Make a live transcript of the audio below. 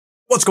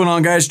What's going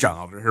on, guys? John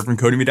Oliver here from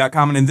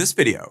Codemy.com, and in this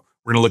video,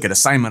 we're going to look at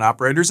assignment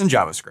operators in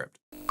JavaScript.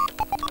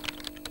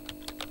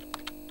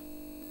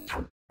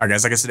 All right,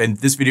 guys, like I said, in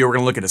this video, we're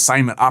going to look at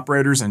assignment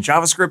operators in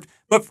JavaScript.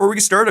 But before we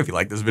get started, if you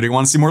like this video,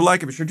 want to see more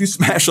like it, be sure to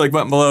smash the like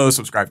button below,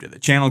 subscribe to the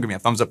channel, give me a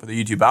thumbs up for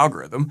the YouTube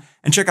algorithm,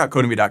 and check out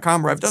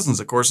Codemy.com, where I have dozens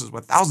of courses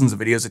with thousands of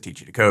videos that teach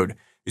you to code.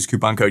 Use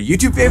coupon code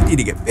YouTube50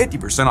 to get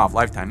 50% off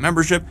lifetime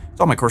membership to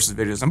all my courses,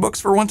 videos, and books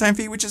for a one-time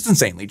fee, which is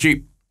insanely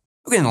cheap.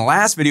 Okay, in the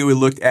last video, we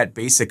looked at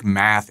basic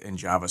math in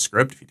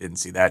JavaScript. If you didn't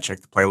see that,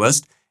 check the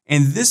playlist.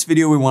 In this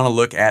video, we want to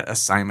look at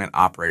assignment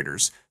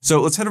operators.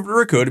 So let's head over to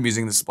our code. I'm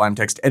using the Sublime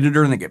Text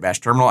Editor and the Get Bash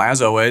terminal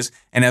as always.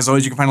 And as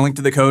always, you can find a link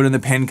to the code in the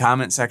pinned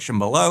comment section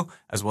below,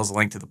 as well as a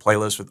link to the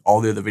playlist with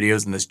all the other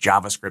videos in this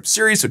JavaScript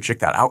series. So check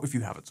that out if you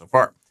haven't so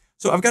far.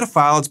 So I've got a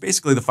file. It's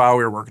basically the file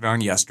we were working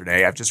on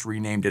yesterday. I've just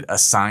renamed it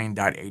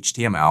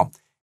assign.html.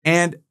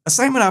 And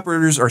assignment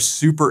operators are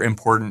super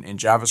important in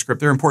JavaScript.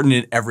 They're important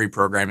in every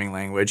programming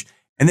language,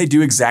 and they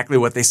do exactly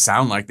what they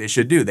sound like they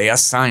should do. They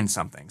assign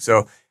something.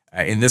 So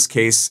in this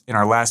case, in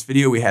our last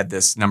video, we had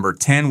this number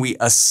 10. We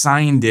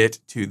assigned it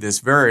to this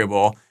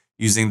variable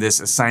using this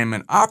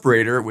assignment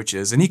operator, which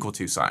is an equal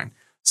to sign.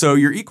 So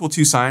your equal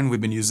to sign,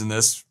 we've been using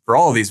this for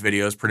all of these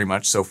videos pretty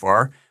much so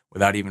far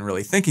without even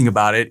really thinking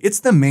about it. It's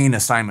the main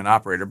assignment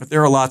operator, but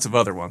there are lots of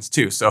other ones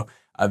too. So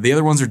the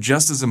other ones are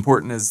just as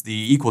important as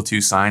the equal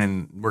to sign,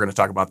 and we're going to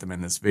talk about them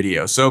in this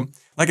video. So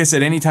like I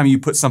said, anytime you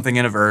put something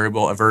in a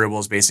variable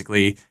is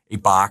basically a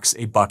box,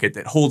 a bucket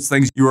that holds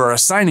things. You are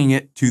assigning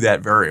it to that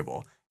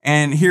variable.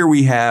 And here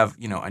we have,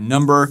 a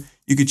number.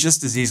 You could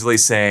just as easily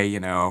say,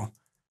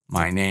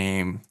 my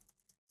name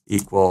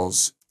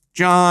equals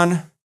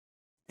John.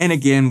 And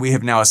again, we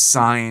have now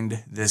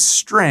assigned this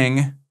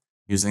string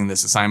using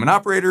this assignment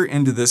operator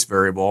into this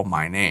variable,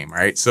 my name,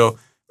 right? So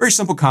very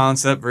simple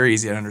concept, very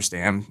easy to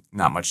understand,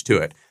 not much to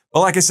it. But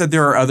like I said,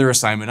 there are other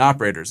assignment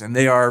operators, and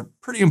they are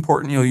pretty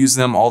important. You'll use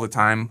them all the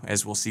time,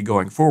 as we'll see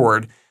going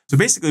forward. So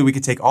basically, we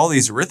could take all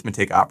these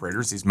arithmetic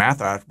operators, these math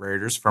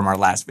operators from our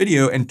last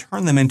video, and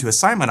turn them into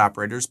assignment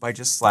operators by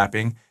just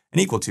slapping an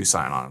equal to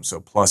sign on them. So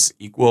plus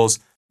equals,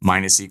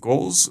 minus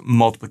equals,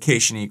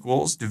 multiplication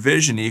equals,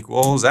 division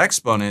equals,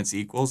 exponents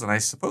equals, and I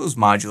suppose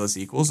modulus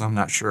equals. I'm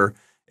not sure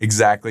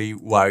exactly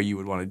why you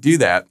would want to do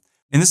that.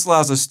 And this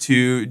allows us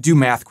to do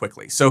math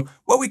quickly. So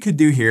what we could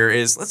do here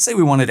is, let's say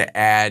we wanted to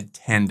add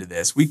 10 to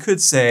this. We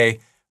could say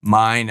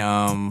my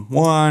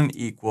num1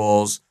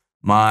 equals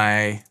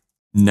my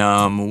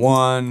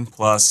num1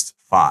 plus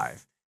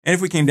 5. And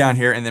if we came down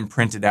here and then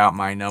printed out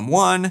my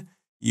num1,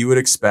 you would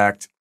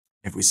expect,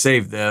 if we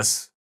save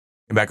this,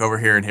 come back over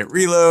here and hit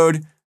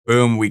reload,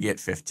 boom, we get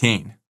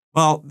 15.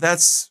 Well,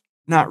 that's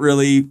not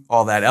really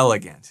all that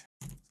elegant.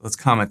 Let's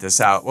comment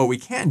this out. What we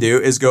can do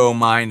is go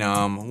my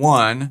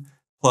num1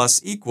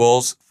 plus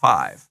equals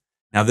 5.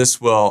 Now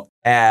this will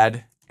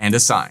add and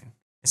assign.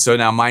 So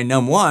now my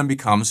num1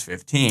 becomes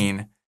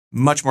 15,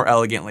 much more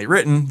elegantly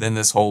written than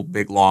this whole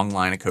big long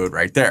line of code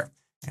right there.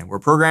 And we're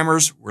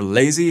programmers, we're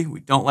lazy, we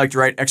don't like to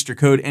write extra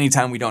code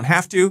anytime we don't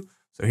have to.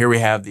 So here we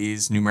have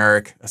these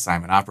numeric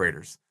assignment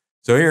operators.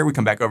 So here we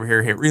come back over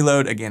here, hit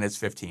reload, again, it's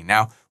 15.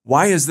 Now,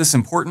 why is this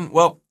important?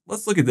 Well,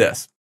 let's look at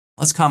this.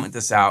 Let's comment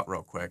this out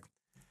real quick.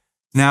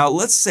 Now,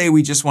 let's say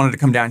we just wanted to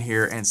come down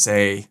here and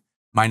say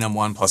my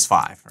num1 plus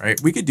 5, right?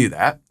 We could do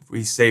that. If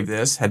we save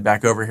this, head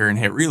back over here and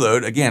hit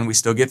reload, again, we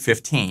still get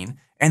 15,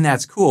 and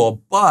that's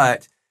cool.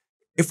 But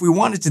if we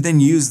wanted to then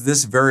use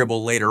this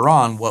variable later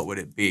on, what would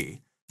it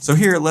be? So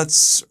here,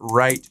 let's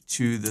write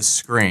to the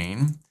screen.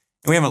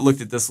 And we haven't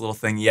looked at this little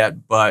thing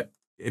yet, but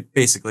it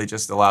basically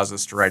just allows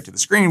us to write to the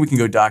screen. We can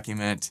go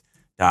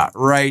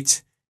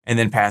document.write and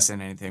then pass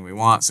in anything we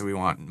want. So we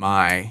want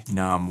my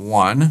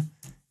num1.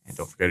 And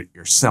don't forget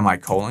your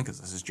semicolon, because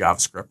this is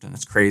JavaScript and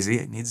it's crazy.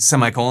 It needs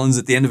semicolons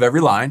at the end of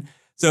every line.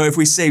 So if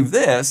we save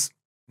this,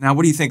 now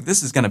what do you think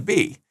this is going to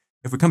be?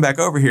 If we come back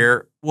over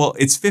here, well,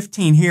 it's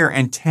 15 here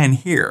and 10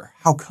 here.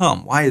 How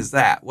come? Why is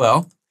that?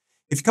 Well,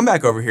 if you come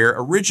back over here,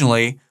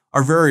 originally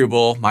our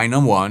variable, my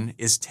num1,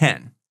 is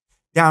 10.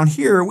 Down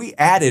here, we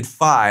added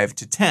 5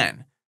 to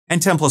 10,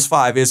 and 10 plus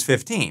 5 is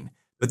 15.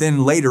 But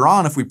then later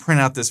on, if we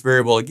print out this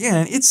variable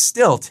again, it's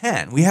still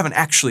 10. We haven't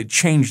actually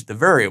changed the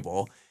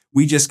variable.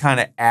 We just kind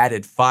of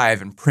added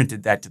 5 and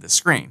printed that to the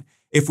screen.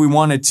 If we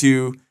wanted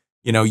to,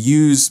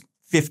 use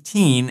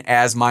 15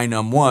 as my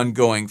num1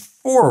 going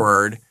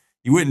forward,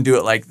 you wouldn't do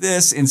it like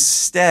this.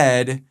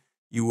 Instead,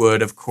 you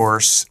would, of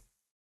course,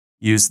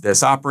 use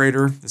this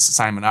operator, this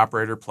assignment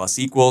operator plus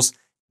equals.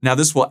 Now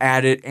this will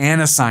add it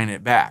and assign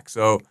it back.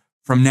 So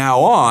from now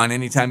on,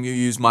 anytime you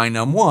use my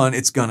num1,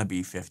 it's going to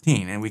be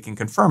 15. And we can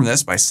confirm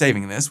this by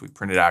saving this. We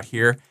print it out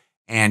here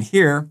and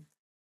here.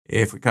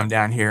 If we come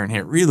down here and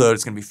hit reload,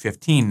 it's going to be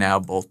 15 now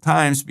both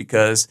times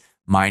because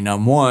my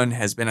num1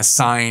 has been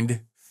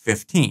assigned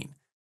 15,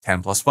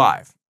 10 plus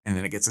 5, and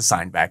then it gets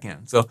assigned back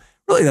in. So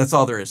really that's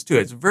all there is to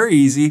it. It's very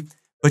easy,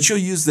 but you'll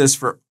use this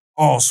for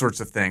all sorts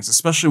of things,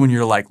 especially when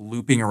you're like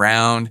looping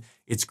around.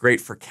 It's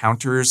great for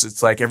counters.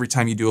 It's like every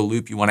time you do a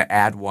loop, you want to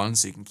add one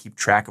so you can keep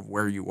track of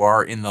where you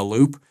are in the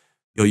loop.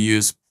 You'll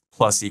use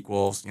plus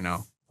equals,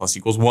 plus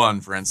equals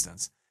 1, for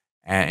instance,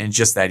 and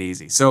just that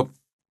easy. So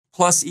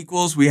plus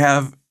equals, we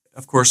have,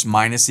 of course,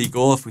 minus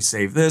equal. If we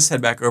save this,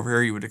 head back over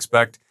here, you would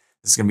expect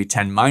this is going to be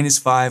 10 minus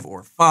 5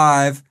 or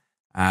 5.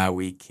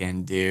 We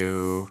can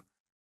do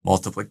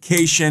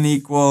multiplication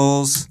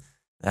equals.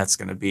 That's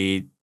going to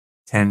be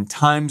 10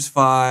 times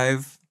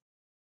 5.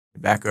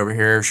 Back over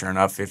here, sure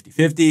enough,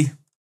 50-50.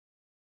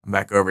 I'm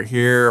back over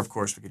here. Of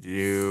course, we could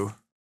do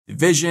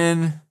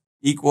division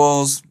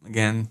equals.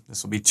 Again,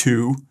 this will be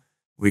 2.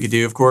 We could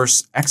do, of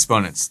course,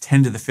 exponents,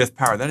 10 to the 5th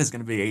power. That is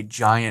going to be a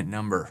giant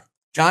number.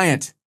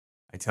 Giant.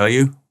 I tell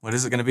you, what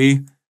is it going to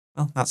be?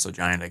 Well, not so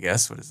giant, I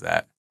guess. What is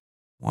that?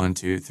 1,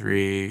 2,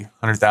 3,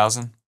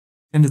 100,000.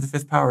 10 to the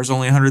 5th power is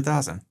only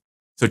 100,000.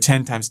 So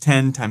 10 times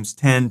 10 times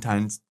 10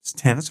 times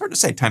 10. It's hard to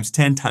say. Times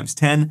 10 times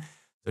 10.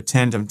 So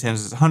 10 times 10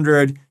 is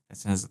 100.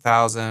 10 is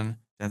 1,000.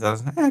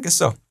 10,000. I guess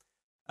so.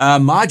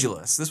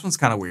 Modulus. This one's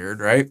kind of weird,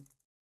 right?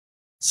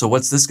 So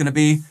what's this going to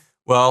be?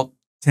 Well,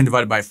 10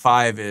 divided by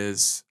 5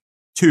 is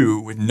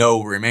 2 with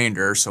no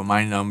remainder. So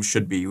my num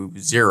should be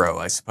 0,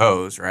 I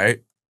suppose,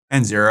 right?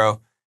 And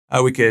 0.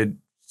 We could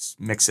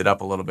mix it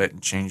up a little bit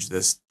and change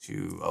this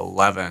to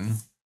 11.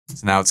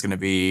 So now it's going to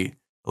be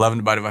 11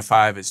 divided by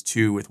 5 is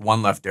 2 with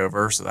 1 left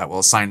over. So that will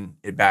assign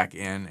it back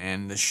in.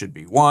 And this should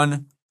be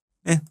 1.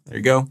 There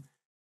you go.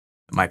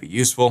 It might be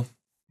useful.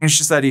 And it's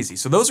just that easy.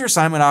 So those are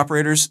assignment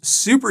operators.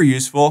 Super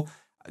useful.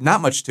 Not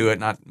much to it.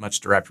 Not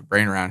much to wrap your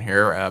brain around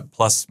here.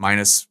 Plus,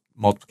 minus,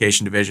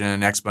 multiplication,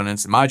 division,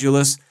 exponents, and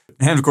modulus.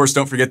 And of course,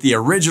 don't forget the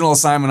original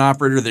assignment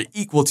operator, the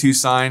equal to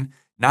sign.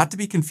 Not to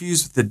be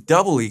confused with the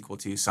double equal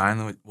to sign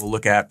that we'll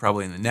look at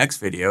probably in the next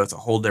video. It's a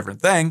whole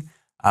different thing.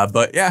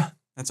 But yeah,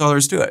 that's all there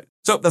is to it.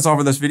 So that's all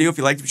for this video. If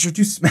you liked it, be sure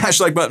to smash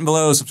the like button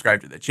below,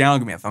 subscribe to the channel,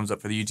 give me a thumbs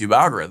up for the YouTube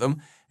algorithm,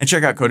 and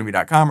check out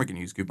Codemy.com where you can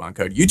use coupon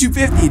code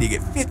YouTube50 to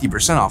get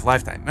 50% off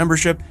lifetime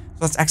membership. So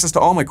that's access to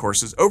all my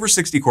courses, over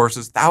 60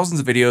 courses, thousands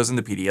of videos, and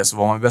the PDFs of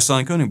all my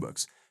best-selling coding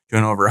books.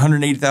 Join over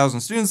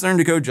 180,000 students learning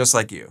to code just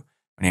like you.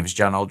 My name is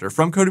John Alder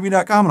from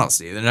Codemy.com, and I'll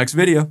see you in the next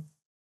video.